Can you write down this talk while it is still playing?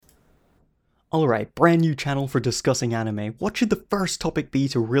Alright, brand new channel for discussing anime. What should the first topic be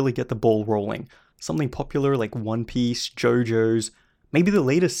to really get the ball rolling? Something popular like One Piece, JoJo's, maybe the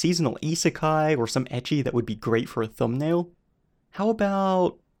latest seasonal isekai, or some ecchi that would be great for a thumbnail? How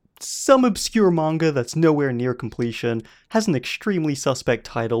about some obscure manga that's nowhere near completion, has an extremely suspect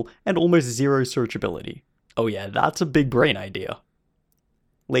title, and almost zero searchability? Oh yeah, that's a big brain idea.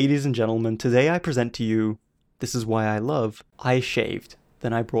 Ladies and gentlemen, today I present to you This Is Why I Love I Shaved,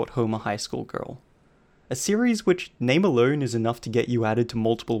 Then I Brought Home a High School Girl. A series which, name alone, is enough to get you added to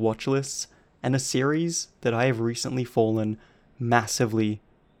multiple watch lists, and a series that I have recently fallen massively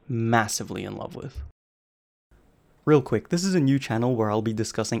in love with. Real quick, this is a new channel where I'll be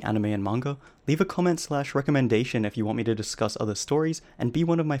discussing anime and manga. Leave a comment/recommendation if you want me to discuss other stories, and be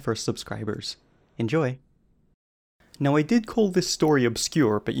one of my first subscribers. Enjoy! Now, I did call this story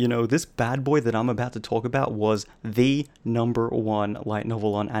obscure, but you know, this bad boy that I'm about to talk about was the #1 light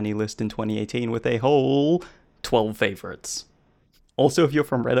novel on AniList in 2018 with a whole 12 favorites. Also, if you're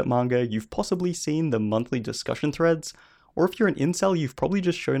from Reddit manga, you've possibly seen the monthly discussion threads, or if you're an incel, you've probably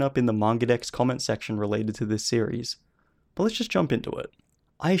just shown up in the Mangadex comment section related to this series. But let's just jump into it.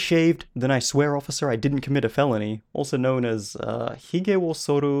 I shaved, then I swear officer I didn't commit a felony, also known as Hige wo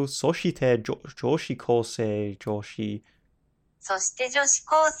soru soshite joshi kosei joshi.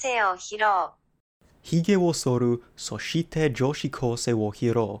 Hige wo soru soshite joshi kosei wo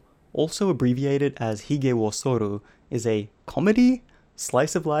hiro, also abbreviated as Hige wo soru, is a comedy,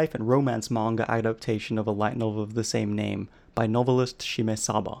 slice of life, and romance manga adaptation of a light novel of the same name by novelist Shime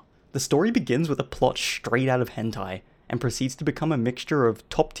Saba. The story begins with a plot straight out of hentai, and proceeds to become a mixture of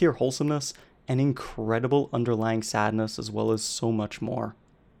top-tier wholesomeness and incredible underlying sadness, as well as so much more.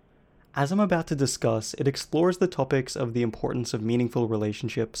 As I'm about to discuss, it explores the topics of the importance of meaningful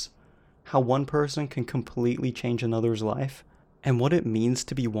relationships, how one person can completely change another's life, and what it means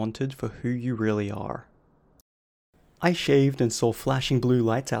to be wanted for who you really are. I Shaved and Saw Flashing Blue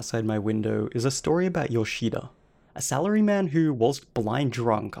Lights Outside My Window is a story about Yoshida, a salaryman who, whilst blind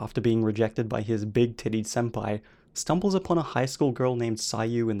drunk after being rejected by his big-tittied senpai, stumbles upon a high school girl named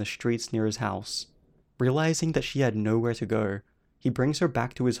Sayu in the streets near his house. Realizing that she had nowhere to go, he brings her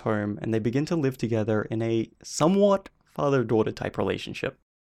back to his home and they begin to live together in a somewhat father-daughter type relationship.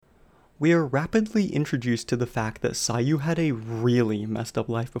 We are rapidly introduced to the fact that Sayu had a really messed up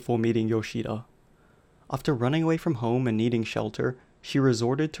life before meeting Yoshida. After running away from home and needing shelter, she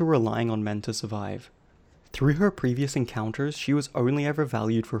resorted to relying on men to survive. Through her previous encounters, she was only ever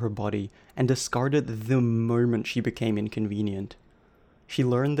valued for her body and discarded the moment she became inconvenient. She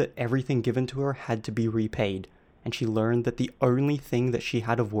learned that everything given to her had to be repaid, and she learned that the only thing that she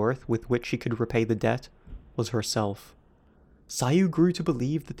had of worth with which she could repay the debt was herself. Sayu grew to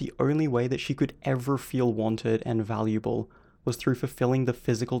believe that the only way that she could ever feel wanted and valuable was through fulfilling the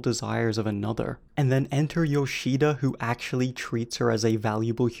physical desires of another. And then enter Yoshida, who actually treats her as a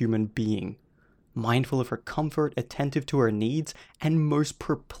valuable human being, mindful of her comfort, attentive to her needs, and most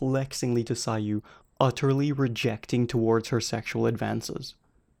perplexingly to Sayu, utterly rejecting towards her sexual advances.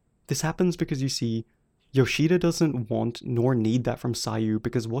 This happens because, you see, Yoshida doesn't want nor need that from Sayu,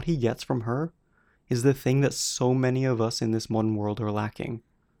 because what he gets from her is the thing that so many of us in this modern world are lacking: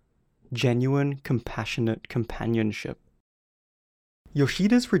 genuine, compassionate companionship.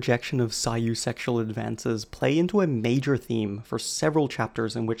 Yoshida's rejection of Sayu's sexual advances play into a major theme for several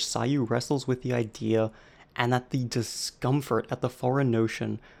chapters in which Sayu wrestles with the idea and at the discomfort at the foreign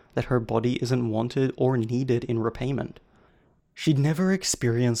notion that her body isn't wanted or needed in repayment. She'd never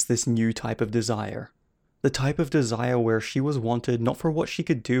experienced this new type of desire. The type of desire where she was wanted not for what she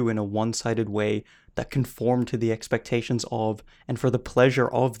could do in a one-sided way that conformed to the expectations of and for the pleasure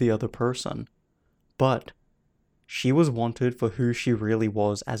of the other person, but she was wanted for who she really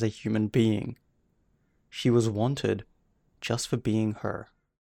was as a human being. She was wanted just for being her.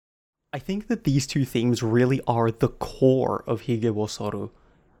 I think that these two themes really are the core of Hige wo soru: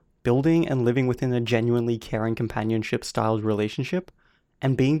 building and living within a genuinely caring companionship-styled relationship,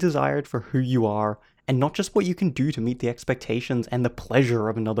 and being desired for who you are, and not just what you can do to meet the expectations and the pleasure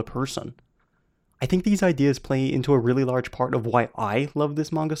of another person. I think these ideas play into a really large part of why I love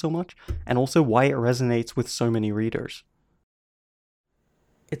this manga so much, and also why it resonates with so many readers.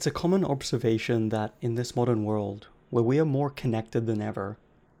 It's a common observation that in this modern world, where we are more connected than ever,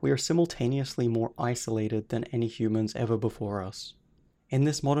 we are simultaneously more isolated than any humans ever before us. In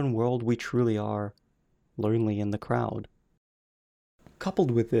this modern world, we truly are lonely in the crowd. Coupled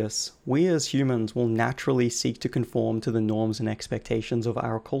with this, we as humans will naturally seek to conform to the norms and expectations of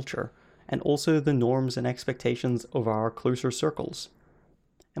our culture, and also the norms and expectations of our closer circles.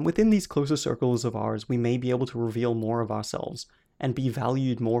 And within these closer circles of ours, we may be able to reveal more of ourselves, and be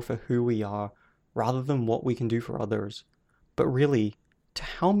valued more for who we are, rather than what we can do for others. But really, to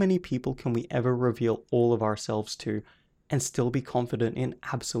how many people can we ever reveal all of ourselves to and still be confident in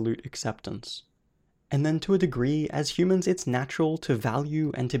absolute acceptance? And then to a degree, as humans, it's natural to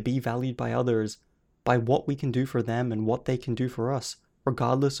value and to be valued by others by what we can do for them and what they can do for us,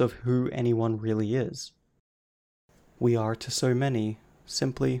 regardless of who anyone really is. We are, to so many,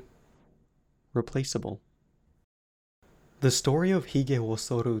 simply replaceable. The story of Hige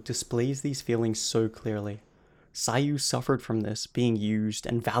Wosoru displays these feelings so clearly. Sayu suffered from this, being used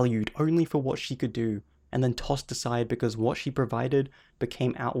and valued only for what she could do, and then tossed aside because what she provided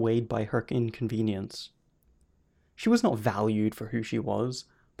became outweighed by her inconvenience. She was not valued for who she was,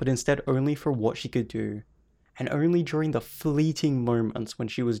 but instead only for what she could do, and only during the fleeting moments when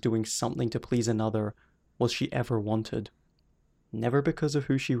she was doing something to please another was she ever wanted. Never because of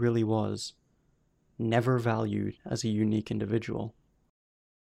who she really was. Never valued as a unique individual.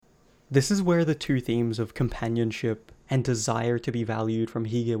 This is where the two themes of companionship and desire to be valued from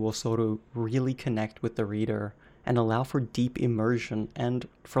Hige Wosoru really connect with the reader and allow for deep immersion and,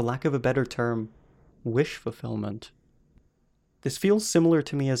 for lack of a better term, wish fulfillment. This feels similar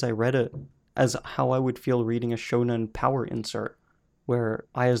to me as I read it, as how I would feel reading a shonen power insert, where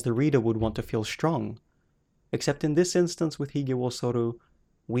I as the reader would want to feel strong. Except in this instance with Hige Wosoru,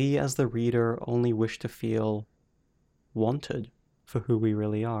 we as the reader only wish to feel wanted for who we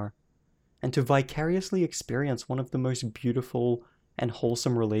really are, and to vicariously experience one of the most beautiful and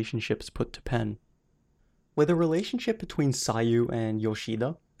wholesome relationships put to pen. Where the relationship between Sayu and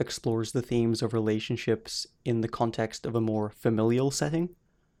Yoshida explores the themes of relationships in the context of a more familial setting,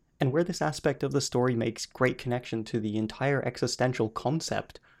 and where this aspect of the story makes great connection to the entire existential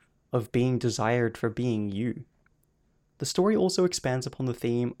concept of being desired for being you. The story also expands upon the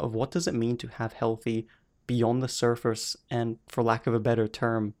theme of what does it mean to have healthy, beyond the surface, and for lack of a better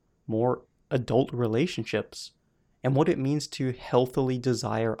term, more adult relationships, and what it means to healthily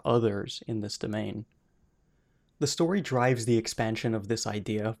desire others in this domain. The story drives the expansion of this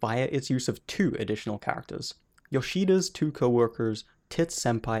idea via its use of two additional characters, Yoshida's two co-workers, Tits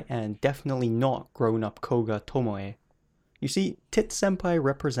Senpai and definitely not grown-up Koga Tomoe. You see, Tits Senpai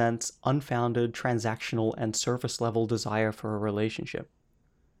represents unfounded, transactional, and surface-level desire for a relationship.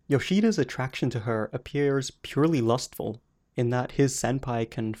 Yoshida's attraction to her appears purely lustful, in that his senpai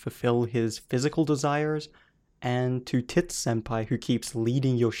can fulfill his physical desires, and to Tits Senpai, who keeps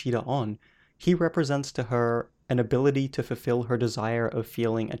leading Yoshida on, he represents to her an ability to fulfill her desire of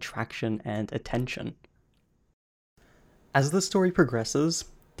feeling attraction and attention. As the story progresses,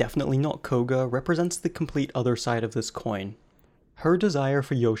 definitely not Koga represents the complete other side of this coin. Her desire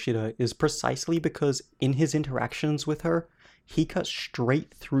for Yoshida is precisely because in his interactions with her, he cut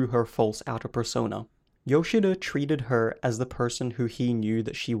straight through her false outer persona. Yoshida treated her as the person who he knew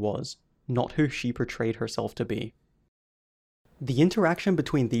that she was, not who she portrayed herself to be. The interaction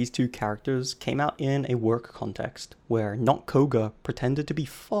between these two characters came out in a work context, where not Koga pretended to be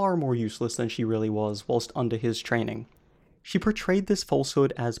far more useless than she really was whilst under his training. She portrayed this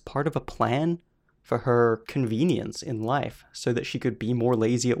falsehood as part of a plan for her convenience in life so that she could be more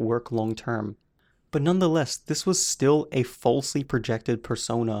lazy at work long term. But nonetheless, this was still a falsely projected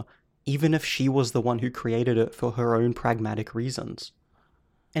persona, even if she was the one who created it for her own pragmatic reasons.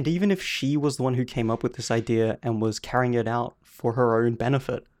 And even if she was the one who came up with this idea and was carrying it out for her own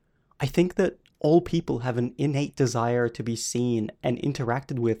benefit, I think that all people have an innate desire to be seen and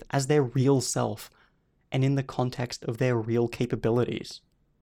interacted with as their real self, and in the context of their real capabilities.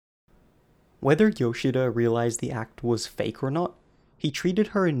 Whether Yoshida realized the act was fake or not, he treated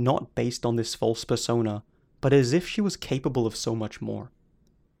her not based on this false persona, but as if she was capable of so much more.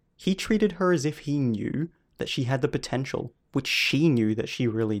 He treated her as if he knew that she had the potential, which she knew that she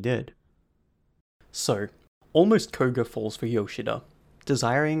really did. So, almost Koga falls for Yoshida,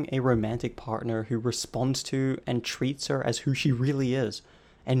 desiring a romantic partner who responds to and treats her as who she really is,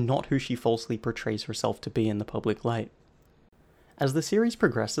 and not who she falsely portrays herself to be in the public light. As the series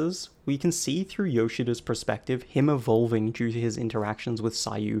progresses, we can see through Yoshida's perspective him evolving due to his interactions with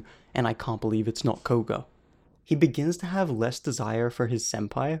Sayu, and I can't believe it's not Koga. He begins to have less desire for his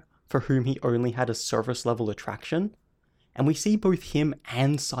senpai, for whom he only had a surface-level attraction, and we see both him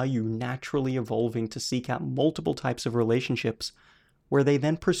and Sayu naturally evolving to seek out multiple types of relationships, where they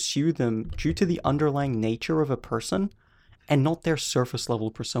then pursue them due to the underlying nature of a person, and not their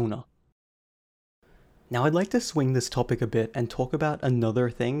surface-level persona. Now I'd like to swing this topic a bit and talk about another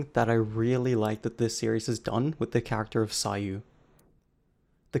thing that I really like that this series has done with the character of Sayu.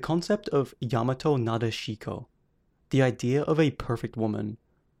 The concept of Yamato Nadeshiko, the idea of a perfect woman,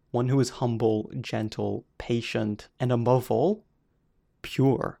 one who is humble, gentle, patient, and above all,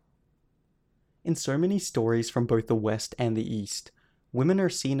 pure. In so many stories from both the West and the East, women are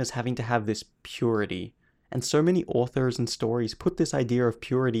seen as having to have this purity, and so many authors and stories put this idea of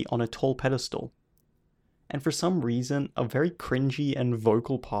purity on a tall pedestal. And for some reason, a very cringy and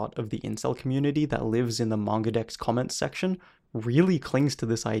vocal part of the incel community that lives in the MangaDex comments section really clings to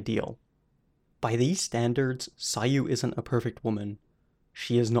this ideal. By these standards, Sayu isn't a perfect woman.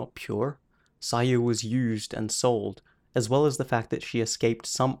 She is not pure. Sayu was used and sold, as well as the fact that she escaped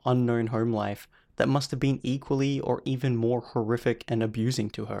some unknown home life that must have been equally or even more horrific and abusing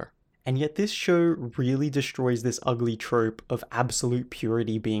to her. And yet this show really destroys this ugly trope of absolute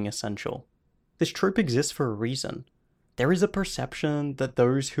purity being essential. This trope exists for a reason. There is a perception that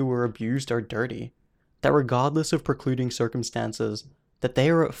those who were abused are dirty, that regardless of precluding circumstances, that they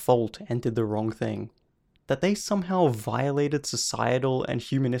are at fault and did the wrong thing, that they somehow violated societal and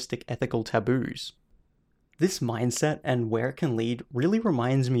humanistic ethical taboos. This mindset and where it can lead really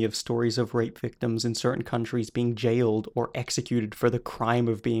reminds me of stories of rape victims in certain countries being jailed or executed for the crime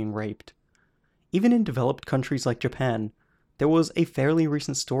of being raped. Even in developed countries like Japan, there was a fairly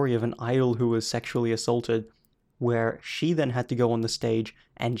recent story of an idol who was sexually assaulted, where she then had to go on the stage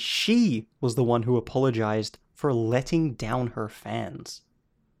and she was the one who apologized for letting down her fans.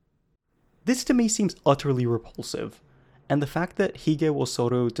 This to me seems utterly repulsive, and the fact that Hige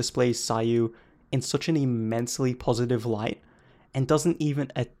Wosoru displays Sayu in such an immensely positive light and doesn't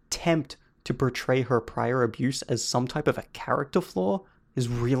even attempt to portray her prior abuse as some type of a character flaw is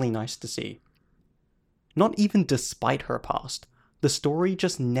really nice to see. Not even despite her past, the story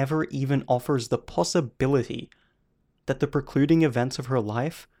just never even offers the possibility that the precluding events of her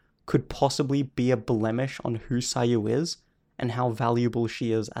life could possibly be a blemish on who Sayu is and how valuable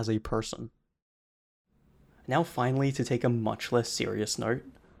she is as a person. Now finally, to take a much less serious note,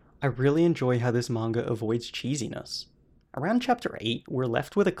 I really enjoy how this manga avoids cheesiness. Around chapter 8, we're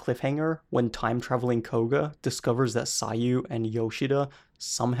left with a cliffhanger when time-traveling Koga discovers that Sayu and Yoshida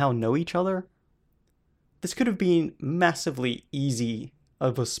somehow know each other. This could have been massively easy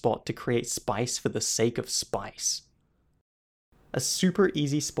of a spot to create spice for the sake of spice. A super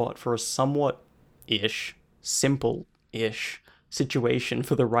easy spot for a somewhat-ish, simple-ish situation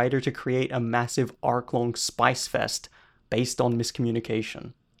for the writer to create a massive arc-long spice fest based on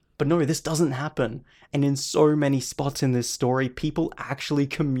miscommunication. But no, this doesn't happen, and in so many spots in this story, people actually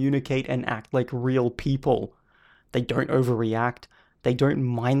communicate and act like real people. They don't overreact, they don't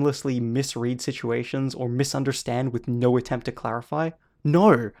mindlessly misread situations or misunderstand with no attempt to clarify.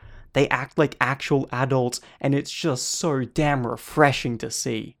 No, they act like actual adults, and it's just so damn refreshing to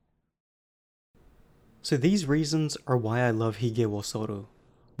see. So these reasons are why I love Hige Wosoru,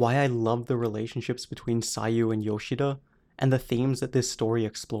 why I love the relationships between Sayu and Yoshida, and the themes that this story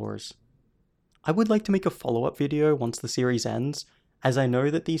explores. I would like to make a follow-up video once the series ends, as I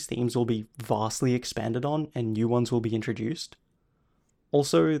know that these themes will be vastly expanded on and new ones will be introduced.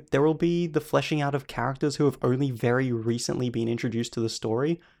 Also, there will be the fleshing out of characters who have only very recently been introduced to the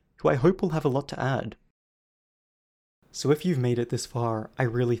story, who I hope will have a lot to add. So if you've made it this far, I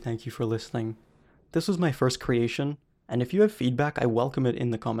really thank you for listening. This was my first creation, and if you have feedback, I welcome it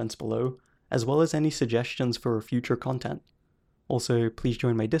in the comments below, as well as any suggestions for future content. Also, please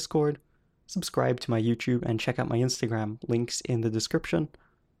join my Discord, subscribe to my YouTube, and check out my Instagram, links in the description.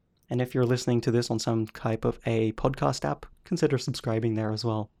 And if you're listening to this on some type of a podcast app, consider subscribing there as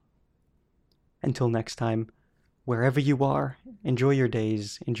well. Until next time, wherever you are, enjoy your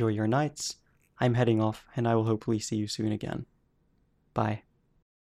days, enjoy your nights. I'm heading off, and I will hopefully see you soon again. Bye.